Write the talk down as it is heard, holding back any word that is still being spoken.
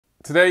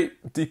Today,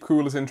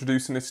 DeepCool is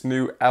introducing its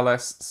new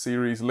LS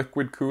series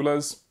liquid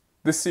coolers.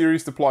 This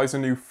series deploys a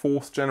new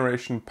 4th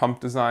generation pump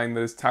design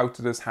that is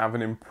touted as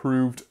having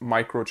improved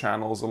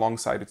microchannels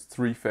alongside its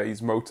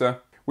 3-phase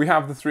motor. We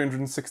have the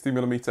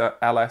 360mm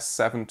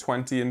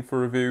LS720 in for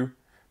review.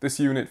 This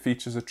unit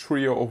features a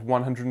trio of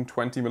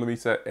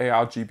 120mm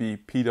ARGB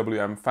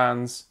PWM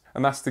fans,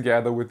 and that's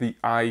together with the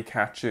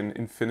eye-catching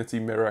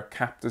infinity mirror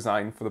cap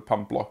design for the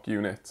pump block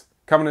unit.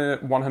 Coming in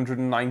at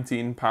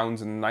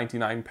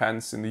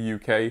 £119.99 in the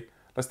UK,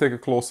 let's take a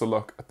closer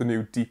look at the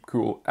new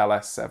DeepCool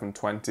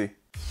LS720.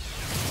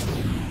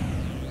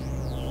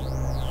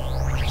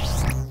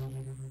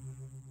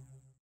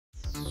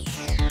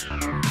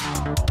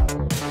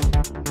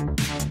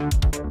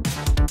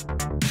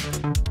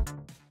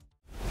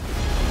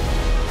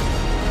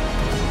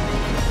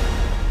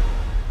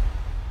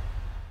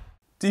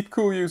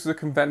 DeepCool uses a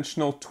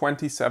conventional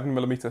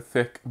 27mm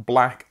thick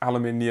black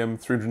aluminium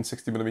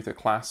 360mm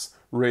class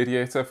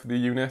radiator for the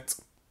unit.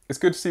 It's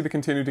good to see the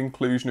continued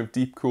inclusion of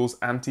DeepCool's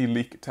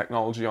anti-leak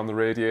technology on the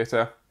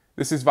radiator.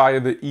 This is via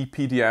the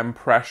EPDM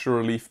pressure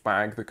relief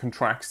bag that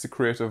contracts to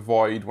create a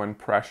void when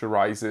pressure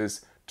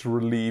rises to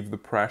relieve the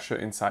pressure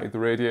inside the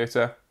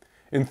radiator.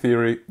 In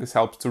theory, this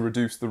helps to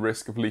reduce the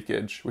risk of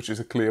leakage, which is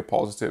a clear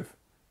positive.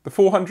 The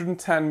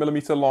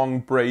 410mm long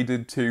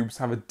braided tubes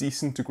have a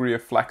decent degree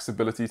of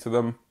flexibility to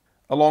them.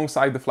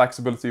 Alongside the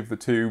flexibility of the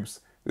tubes,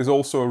 there's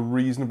also a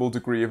reasonable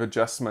degree of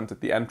adjustment at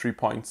the entry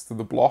points to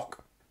the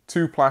block.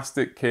 2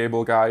 plastic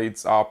cable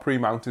guides are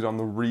pre-mounted on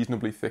the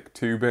reasonably thick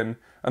tubing,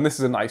 and this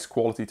is a nice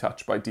quality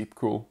touch by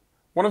DeepCool.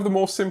 One of the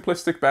more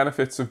simplistic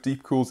benefits of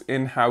DeepCool's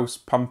in-house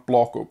pump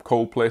block or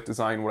cold plate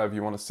design, whatever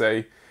you want to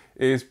say,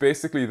 is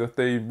basically that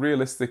they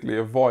realistically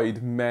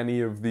avoid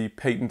many of the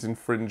patent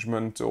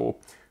infringement or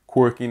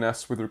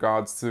quirkiness with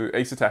regards to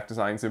Acertech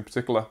designs in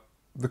particular.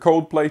 The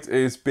cold plate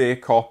is bare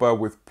copper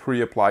with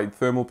pre-applied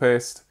thermal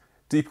paste.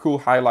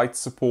 DeepCool highlights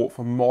support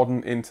for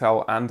modern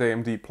Intel and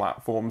AMD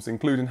platforms,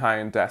 including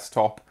high-end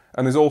desktop,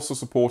 and there's also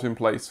support in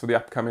place for the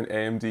upcoming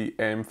AMD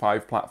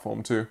AM5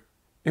 platform too.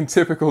 In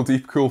typical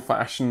DeepCool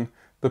fashion,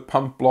 the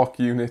pump block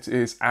unit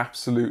is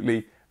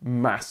absolutely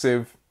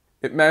massive.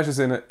 It measures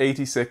in at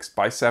 86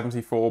 by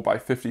 74 by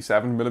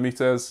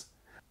 57mm.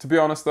 To be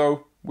honest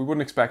though, we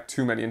wouldn't expect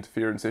too many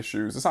interference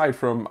issues, aside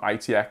from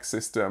ITX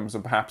systems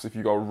and perhaps if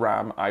you got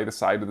RAM either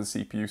side of the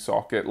CPU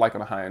socket, like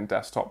on a high-end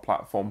desktop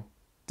platform.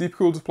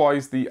 DeepCool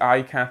deploys the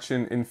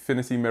eye-catching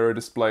infinity mirror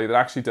display that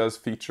actually does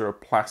feature a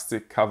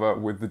plastic cover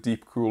with the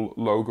DeepCool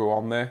logo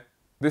on there.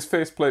 This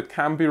faceplate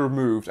can be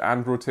removed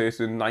and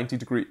rotated in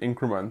 90-degree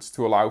increments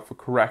to allow for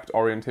correct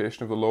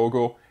orientation of the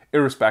logo,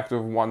 irrespective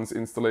of one's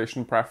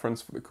installation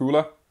preference for the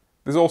cooler.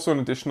 There's also an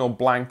additional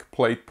blank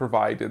plate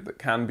provided that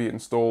can be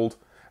installed,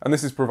 and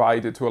this is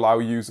provided to allow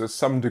users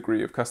some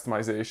degree of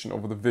customization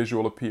over the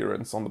visual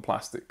appearance on the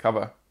plastic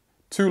cover.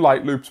 2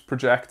 light loops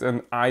project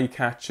an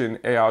eye-catching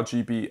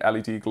ARGB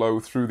LED glow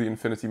through the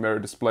infinity mirror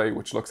display,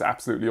 which looks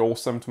absolutely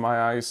awesome to my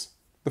eyes.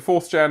 The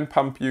 4th gen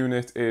pump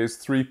unit is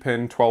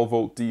 3-pin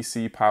 12V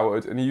DC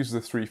powered and uses a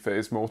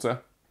 3-phase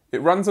motor.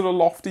 It runs at a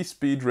lofty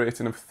speed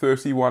rating of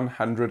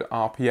 3100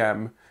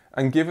 RPM,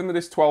 and given that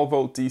it's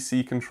 12V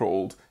DC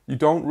controlled, you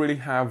don't really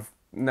have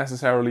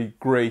necessarily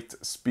great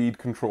speed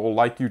control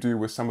like you do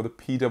with some of the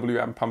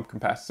PWM pump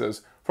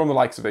competitors from the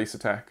likes of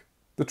Acertech.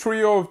 The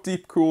trio of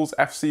DeepCool's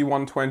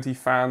FC120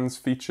 fans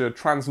feature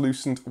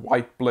translucent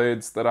white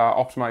blades that are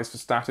optimized for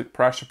static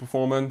pressure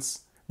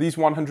performance. These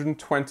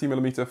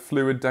 120mm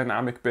fluid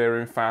dynamic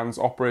bearing fans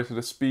operate at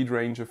a speed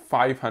range of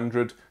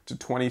 500 to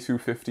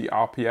 2250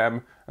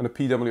 RPM and are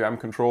PWM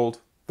controlled.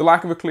 The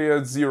lack of a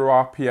clear 0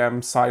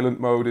 RPM silent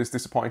mode is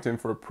disappointing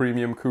for a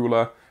premium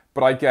cooler,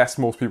 but I guess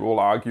most people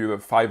will argue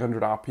that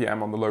 500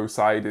 RPM on the low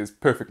side is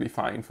perfectly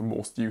fine for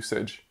most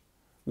usage.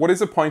 What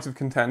is a point of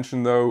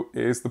contention though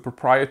is the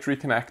proprietary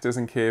connectors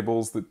and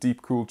cables that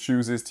DeepCool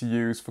chooses to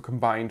use for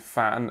combined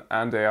fan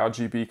and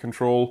ARGB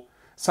control.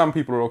 Some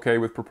people are okay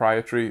with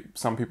proprietary,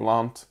 some people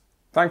aren't.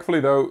 Thankfully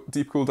though,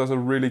 DeepCool does a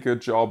really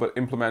good job at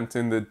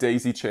implementing the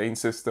daisy chain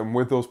system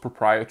with those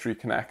proprietary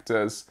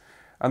connectors,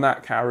 and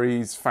that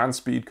carries fan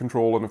speed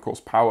control and of course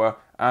power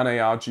and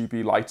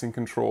ARGB lighting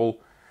control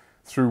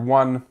through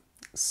one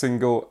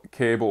single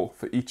cable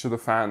for each of the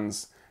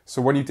fans.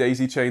 So when you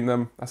daisy chain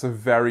them, that's a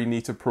very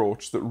neat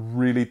approach that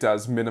really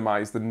does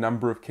minimize the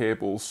number of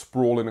cables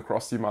sprawling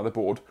across your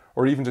motherboard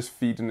or even just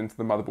feeding into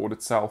the motherboard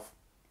itself.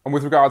 And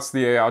with regards to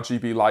the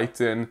ARGB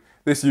lighting,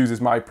 this uses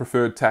my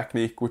preferred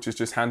technique, which is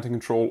just handing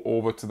control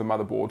over to the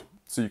motherboard.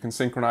 So you can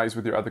synchronize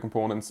with your other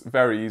components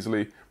very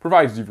easily,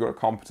 provided you've got a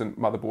competent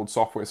motherboard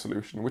software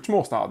solution, which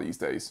most are these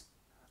days.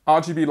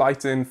 RGB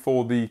lighting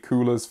for the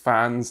coolers,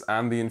 fans,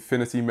 and the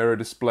infinity mirror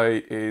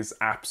display is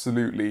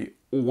absolutely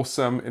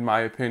awesome in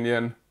my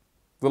opinion.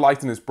 The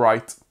lighting is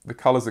bright, the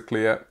colours are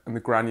clear, and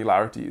the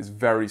granularity is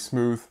very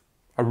smooth.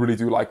 I really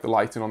do like the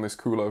lighting on this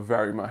cooler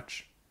very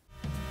much.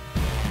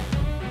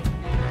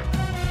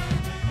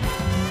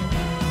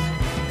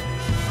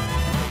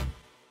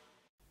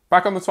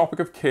 Back on the topic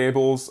of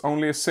cables,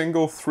 only a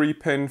single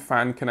 3-pin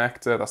fan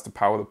connector, that's to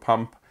power the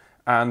pump,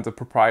 and a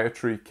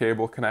proprietary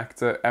cable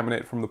connector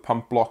emanate from the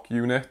pump block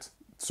unit.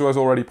 So as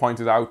already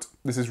pointed out,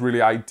 this is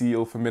really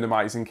ideal for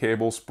minimizing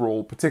cable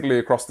sprawl, particularly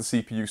across the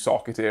CPU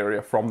socket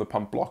area from the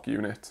pump block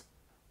unit.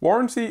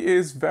 Warranty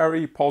is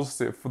very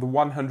positive for the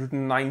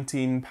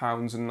 £119.99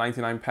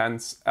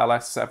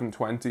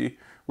 LS720,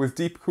 with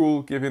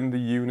DeepCool giving the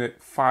unit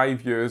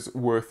 5 years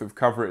worth of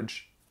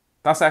coverage.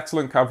 That's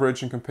excellent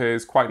coverage and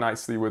compares quite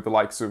nicely with the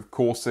likes of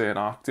Corsair and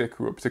Arctic,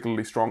 who are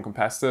particularly strong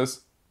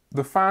competitors.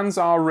 The fans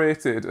are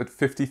rated at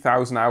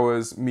 50,000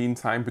 hours mean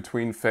time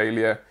between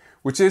failure,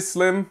 which is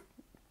slim,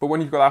 but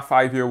when you've got that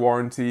 5-year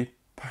warranty,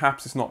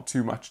 perhaps it's not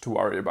too much to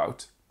worry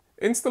about.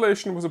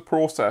 Installation was a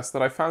process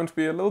that I found to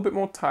be a little bit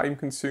more time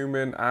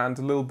consuming and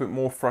a little bit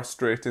more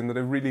frustrating than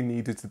it really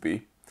needed to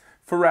be.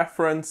 For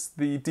reference,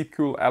 the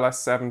DeepCool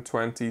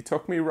LS720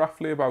 took me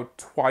roughly about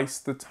twice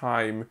the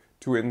time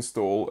to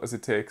install as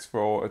it takes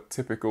for a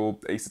typical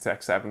Acertech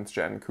 7th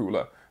gen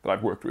cooler that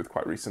I've worked with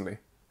quite recently.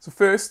 So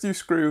first you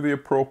screw the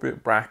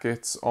appropriate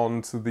brackets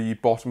onto the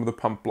bottom of the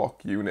pump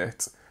block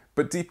unit,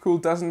 but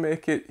DeepCool doesn't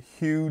make it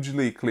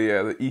hugely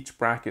clear that each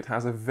bracket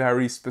has a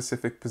very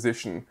specific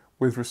position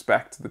with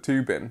respect to the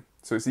tubing,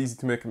 so it's easy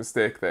to make a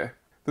mistake there.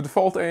 The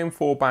default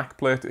AM4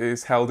 backplate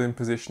is held in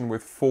position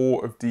with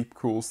 4 of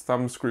DeepCool's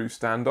thumb screw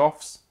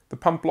standoffs. The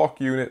pump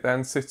block unit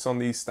then sits on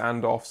these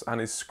standoffs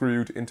and is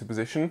screwed into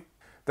position.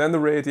 Then the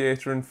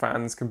radiator and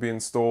fans can be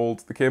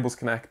installed, the cables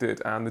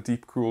connected, and the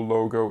DeepCool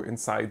logo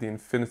inside the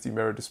infinity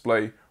mirror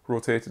display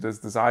rotated as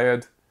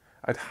desired.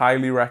 I'd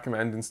highly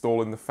recommend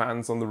installing the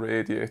fans on the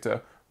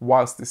radiator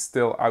whilst it's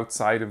still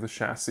outside of the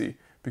chassis,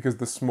 because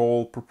the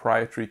small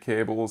proprietary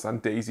cables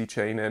and daisy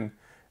chaining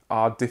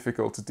are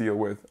difficult to deal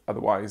with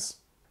otherwise.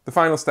 The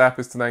final step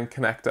is to then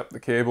connect up the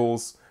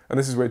cables, and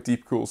this is where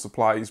DeepCool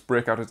supplies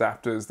breakout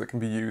adapters that can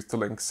be used to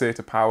link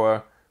SATA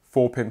power,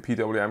 4-pin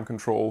PWM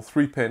control,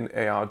 3-pin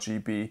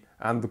ARGB,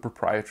 and the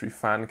proprietary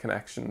fan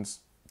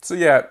connections. So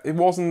yeah, it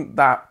wasn't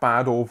that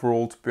bad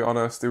overall, to be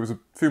honest. There was a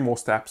few more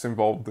steps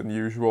involved than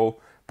usual,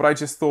 but I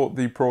just thought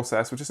the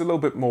process was just a little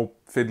bit more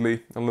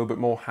fiddly, a little bit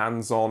more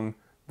hands-on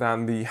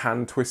than the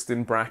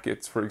hand-twisting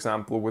brackets, for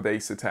example, with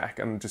Acertech,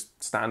 and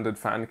just standard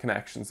fan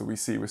connections that we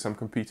see with some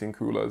competing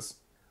coolers.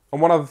 And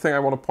one other thing I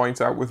want to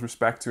point out with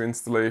respect to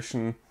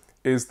installation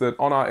is that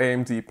on our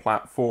AMD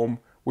platform,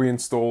 we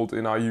installed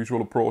in our usual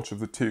approach of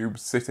the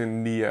tubes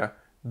sitting near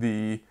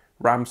the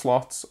RAM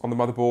slots on the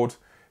motherboard.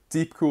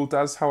 DeepCool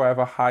does,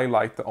 however,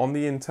 highlight that on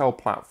the Intel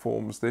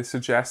platforms, they're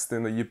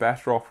suggesting that you're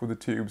better off with the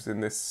tubes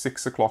in this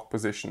 6 o'clock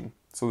position.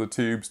 So the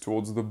tubes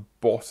towards the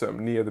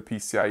bottom, near the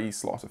PCIe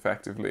slot,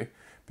 effectively,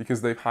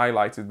 because they've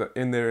highlighted that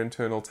in their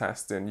internal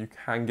testing, you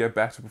can get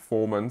better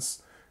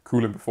performance,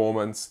 cooling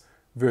performance,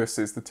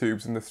 versus the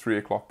tubes in the 3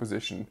 o'clock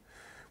position.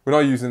 We're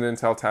not using an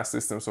Intel test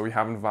system, so we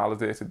haven't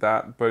validated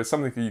that, but it's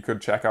something that you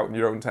could check out in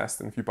your own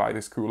testing if you buy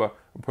this cooler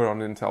and put it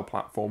on an Intel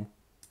platform.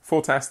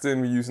 For testing,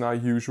 we're using our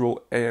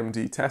usual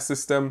AMD test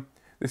system.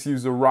 This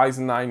uses a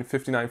Ryzen 9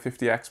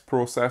 5950X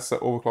processor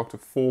overclocked to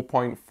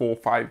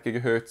 4.45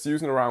 GHz,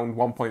 using around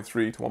 1.3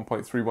 to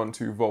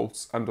 1.312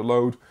 volts under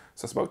load,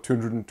 so that's about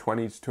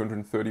 220 to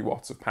 230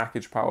 watts of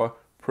package power,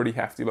 pretty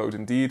hefty load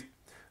indeed.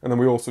 And then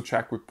we also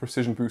check with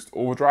Precision Boost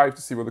Overdrive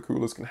to see what the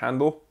coolers can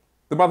handle.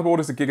 The motherboard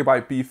is a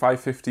Gigabyte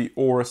B550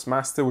 Aorus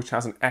Master, which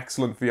has an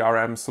excellent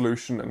VRM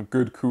solution and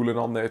good cooling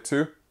on there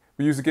too.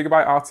 We use a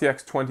Gigabyte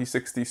RTX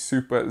 2060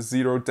 Super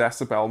 0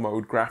 decibel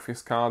mode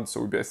graphics card,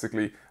 so we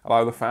basically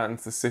allow the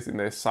fans to sit in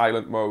their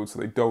silent mode so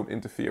they don't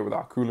interfere with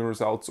our cooling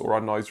results or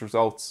our noise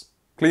results.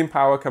 Clean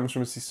power comes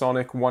from a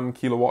Seasonic 1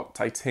 kilowatt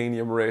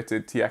titanium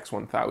rated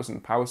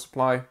TX1000 power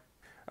supply.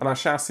 And our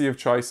chassis of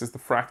choice is the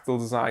Fractal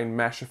design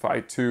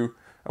Meshify 2,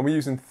 and we're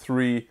using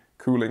 3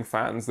 cooling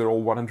fans. They're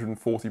all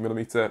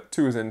 140mm,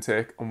 2 as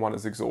intake and 1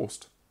 as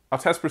exhaust. Our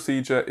test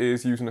procedure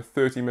is using a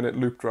 30-minute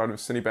looped run of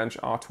Cinebench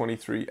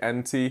R23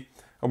 NT,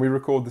 and we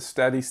record the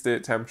steady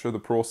state temperature of the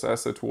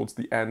processor towards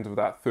the end of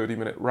that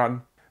 30-minute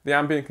run. The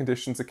ambient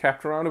conditions are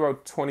kept around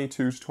about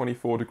 22 to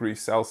 24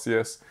 degrees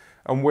Celsius,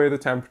 and where the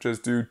temperatures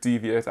do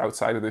deviate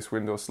outside of this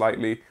window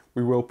slightly,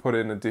 we will put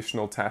in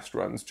additional test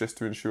runs just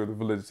to ensure the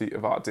validity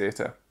of our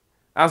data.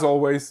 As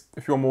always,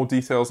 if you want more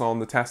details on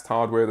the test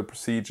hardware, the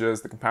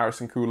procedures, the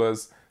comparison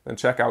coolers, then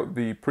check out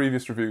the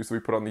previous reviews that we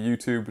put on the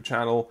YouTube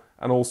channel,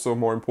 and also,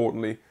 more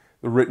importantly,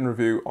 the written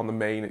review on the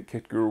main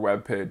KitGuru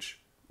webpage.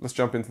 Let's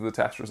jump into the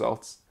test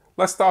results.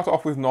 Let's start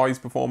off with noise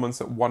performance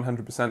at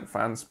 100%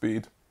 fan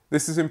speed.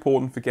 This is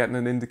important for getting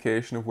an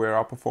indication of where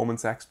our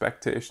performance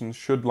expectations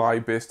should lie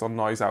based on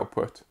noise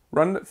output.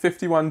 Run at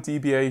 51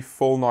 dBA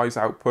full noise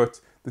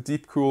output, the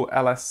DeepCool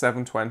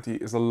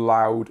LS720 is a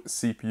loud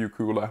CPU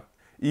cooler.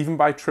 Even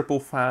by triple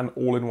fan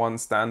all-in-one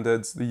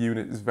standards, the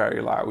unit is very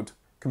loud.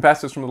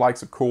 Competitors from the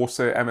likes of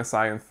Corsair,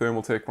 MSI and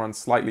Thermaltake run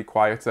slightly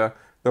quieter,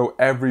 though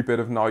every bit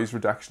of noise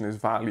reduction is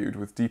valued,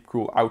 with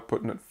DeepCool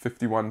outputting at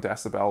 51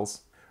 decibels.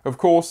 Of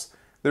course,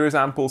 there is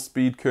ample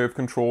speed curve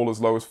control as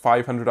low as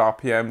 500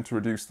 RPM to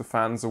reduce the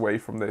fans away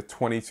from their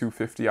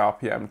 2250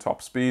 RPM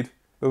top speed,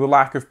 though the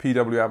lack of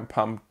PWM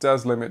pump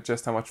does limit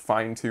just how much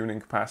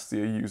fine-tuning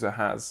capacity a user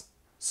has.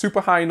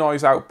 Super high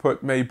noise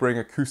output may bring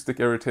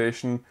acoustic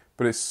irritation,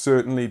 but it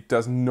certainly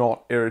does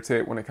not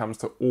irritate when it comes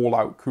to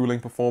all-out cooling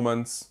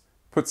performance.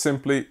 Put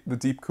simply, the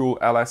DeepCool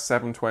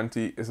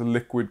LS720 is a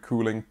liquid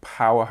cooling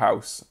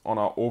powerhouse on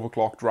our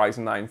overclocked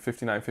Ryzen 9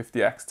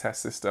 5950X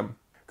test system.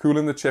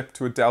 Cooling the chip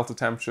to a delta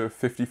temperature of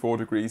 54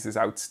 degrees is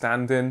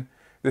outstanding.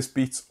 This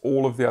beats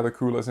all of the other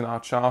coolers in our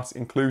chart,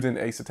 including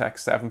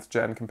Acertec's 7th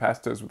gen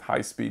competitors with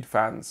high-speed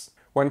fans.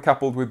 When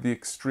coupled with the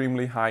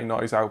extremely high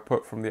noise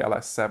output from the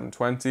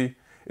LS720,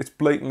 it's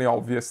blatantly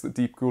obvious that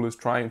DeepCool is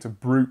trying to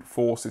brute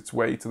force its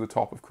way to the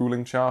top of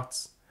cooling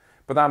charts.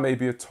 But that may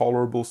be a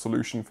tolerable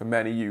solution for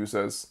many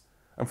users.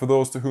 And for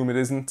those to whom it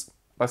isn't,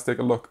 let's take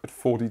a look at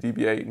 40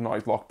 dBA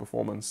noise block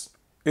performance.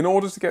 In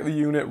order to get the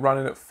unit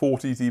running at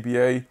 40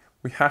 dBA,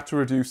 we had to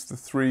reduce the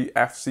 3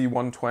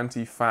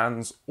 FC120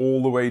 fans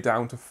all the way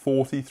down to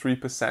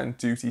 43%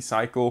 duty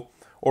cycle,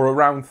 or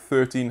around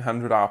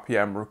 1300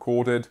 RPM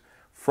recorded,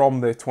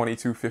 from their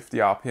 2250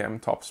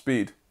 RPM top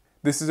speed.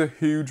 This is a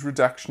huge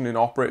reduction in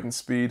operating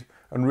speed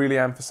and really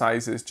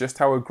emphasizes just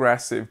how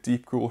aggressive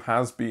DeepCool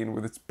has been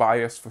with its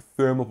bias for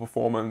thermal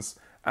performance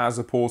as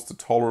opposed to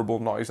tolerable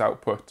noise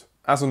output.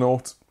 As a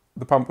note,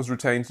 the pump was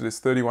retained at its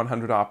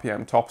 3100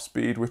 RPM top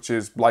speed, which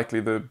is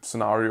likely the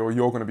scenario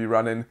you're going to be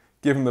running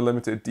given the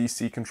limited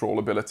DC control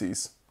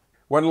abilities.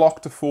 When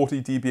locked to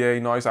 40 dBA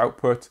noise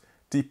output,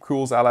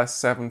 DeepCool's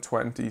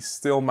LS720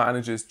 still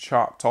manages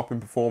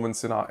chart-topping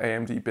performance in our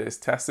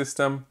AMD-based test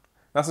system.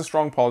 That's a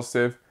strong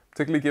positive,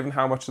 particularly given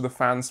how much of the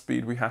fan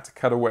speed we had to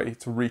cut away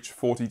to reach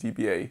 40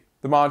 dBA.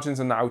 The margins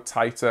are now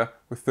tighter,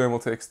 with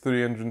Thermaltake's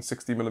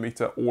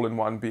 360mm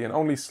all-in-one being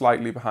only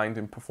slightly behind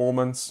in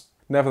performance.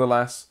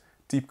 Nevertheless,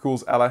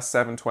 DeepCool's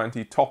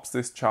LS720 tops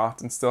this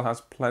chart and still has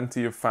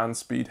plenty of fan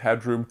speed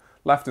headroom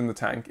left in the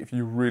tank if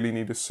you really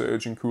need a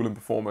surge in cooling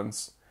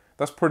performance.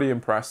 That's pretty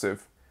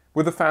impressive.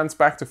 With the fans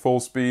back to full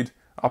speed,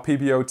 our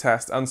PBO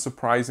test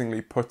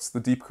unsurprisingly puts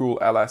the DeepCool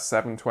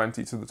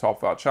LS720 to the top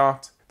of our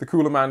chart. The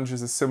cooler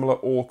manages a similar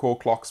all-core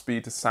clock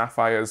speed to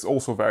Sapphire's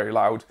also very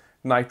loud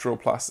Nitro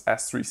Plus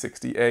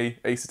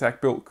S360A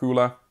Acertec built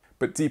cooler,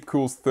 but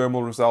DeepCool's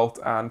thermal result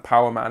and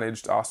power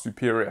managed are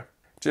superior.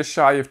 Just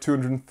shy of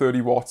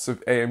 230 watts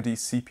of AMD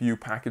CPU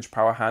package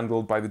power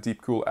handled by the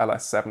DeepCool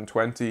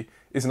LS720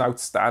 is an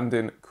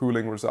outstanding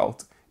cooling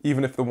result,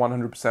 even if the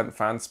 100%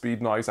 fan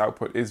speed noise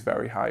output is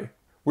very high.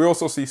 We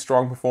also see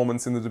strong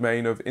performance in the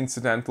domain of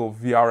incidental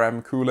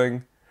VRM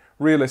cooling.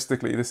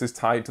 Realistically, this is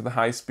tied to the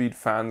high-speed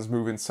fans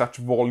moving such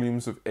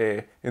volumes of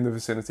air in the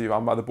vicinity of our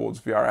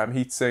motherboard's VRM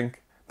heatsink.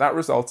 That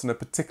results in a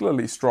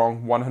particularly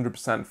strong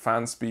 100%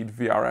 fan speed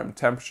VRM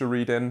temperature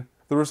reading.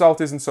 The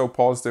result isn't so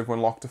positive when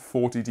locked to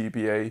 40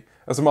 dBA,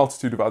 as a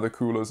multitude of other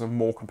coolers are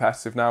more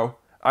competitive now.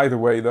 Either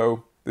way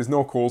though, there's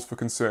no cause for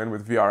concern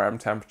with VRM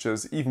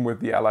temperatures, even with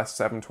the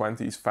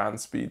LS720's fan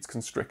speeds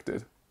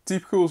constricted.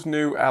 DeepCool's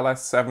new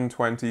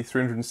LS720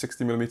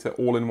 360mm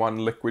all-in-one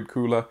liquid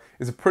cooler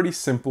is a pretty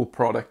simple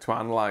product to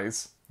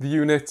analyse. The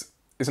unit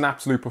is an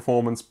absolute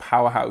performance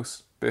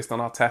powerhouse based on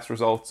our test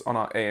results on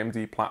our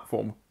AMD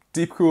platform.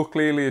 DeepCool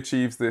clearly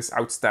achieves this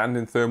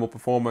outstanding thermal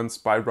performance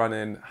by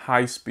running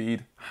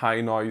high-speed,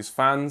 high-noise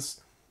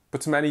fans,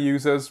 but to many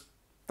users,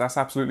 that's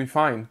absolutely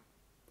fine.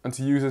 And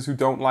to users who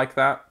don't like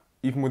that,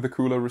 even with the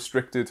cooler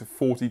restricted to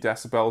 40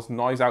 decibels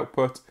noise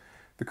output,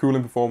 the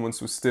cooling performance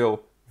was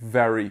still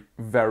very,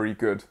 very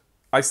good.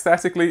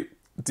 Aesthetically,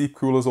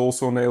 DeepCool has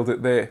also nailed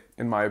it there,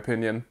 in my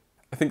opinion.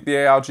 I think the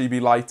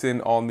ARGB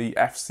lighting on the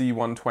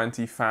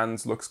FC120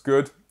 fans looks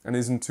good and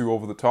isn't too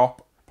over the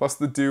top. Plus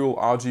the dual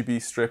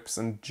RGB strips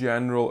and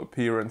general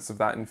appearance of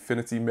that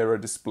infinity mirror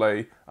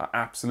display are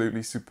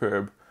absolutely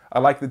superb. I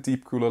like that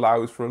DeepCool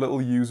allows for a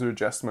little user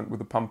adjustment with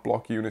the pump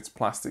block unit's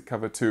plastic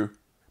cover too.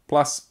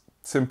 Plus,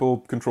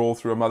 simple control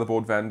through a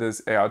motherboard vendor's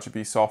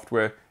ARGB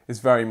software is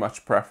very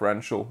much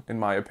preferential in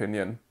my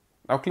opinion.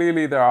 Now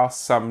clearly there are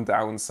some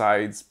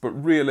downsides, but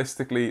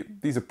realistically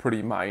these are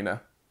pretty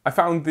minor. I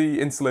found the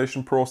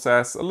installation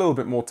process a little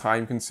bit more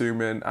time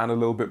consuming and a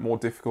little bit more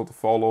difficult to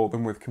follow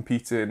than with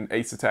competing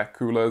Acertec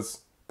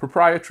coolers.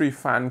 Proprietary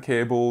fan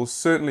cables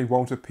certainly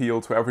won't appeal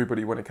to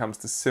everybody when it comes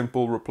to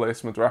simple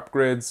replacement or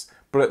upgrades,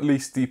 but at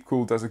least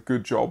DeepCool does a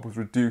good job with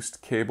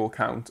reduced cable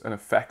count and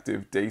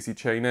effective daisy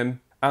chaining.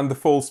 And the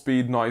full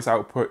speed noise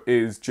output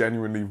is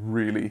genuinely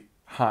really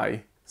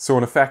high. So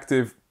an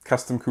effective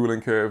custom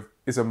cooling curve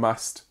is a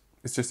must.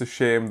 It's just a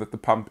shame that the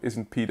pump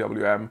isn't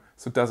PWM,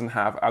 so it doesn't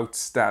have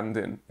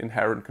outstanding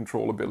inherent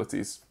control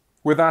abilities.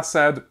 With that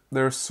said,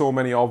 there are so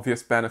many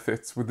obvious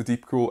benefits with the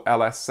DeepCool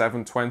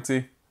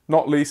LS720.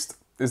 Not least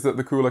is that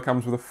the cooler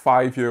comes with a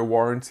 5-year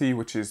warranty,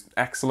 which is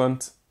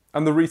excellent,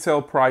 and the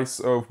retail price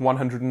of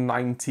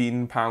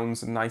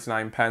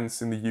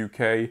 £119.99 in the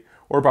UK,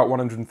 or about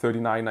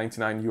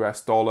 $139.99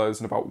 US dollars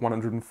and about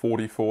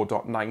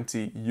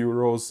 144.90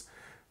 euros.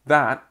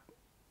 That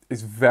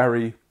is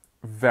very,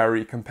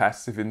 very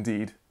competitive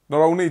indeed.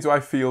 Not only do I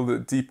feel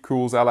that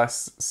DeepCool's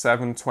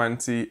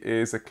LS720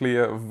 is a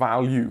clear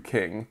value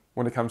king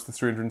when it comes to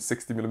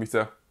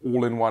 360mm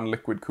all-in-one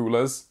liquid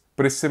coolers,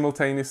 but is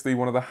simultaneously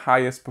one of the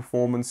highest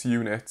performance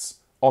units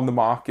on the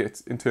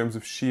market in terms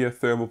of sheer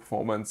thermal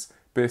performance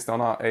based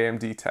on our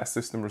AMD test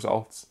system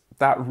results.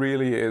 That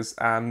really is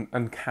an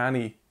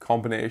uncanny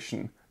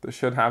combination that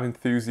should have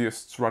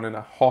enthusiasts running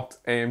a hot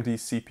AMD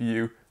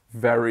CPU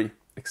very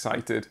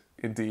excited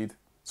indeed.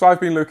 So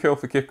I've been Luke Hill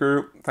for Kit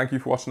Guru. Thank you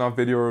for watching our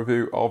video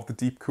review of the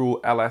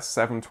DeepCool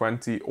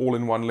LS720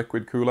 all-in-one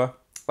liquid cooler.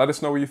 Let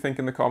us know what you think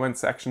in the comment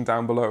section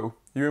down below.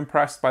 Are you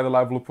impressed by the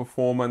level of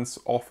performance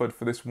offered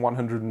for this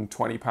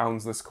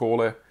 £120, let's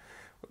call it,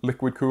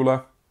 liquid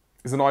cooler?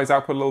 Is the noise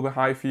output a little bit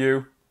high for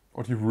you?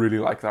 Or do you really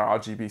like their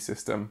RGB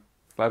system?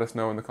 Let us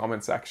know in the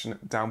comment section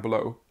down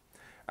below.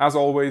 As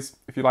always,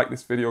 if you like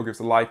this video, give us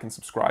a like and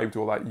subscribe to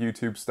all that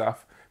YouTube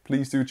stuff.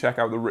 Please do check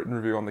out the written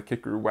review on the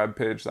Kit Guru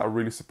webpage. That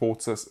really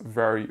supports us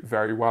very,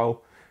 very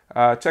well.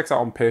 Check us out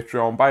on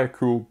Patreon, buy a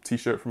cool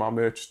t-shirt from our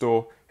merch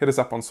store, hit us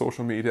up on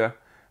social media,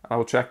 and I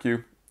will check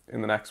you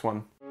in the next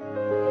one.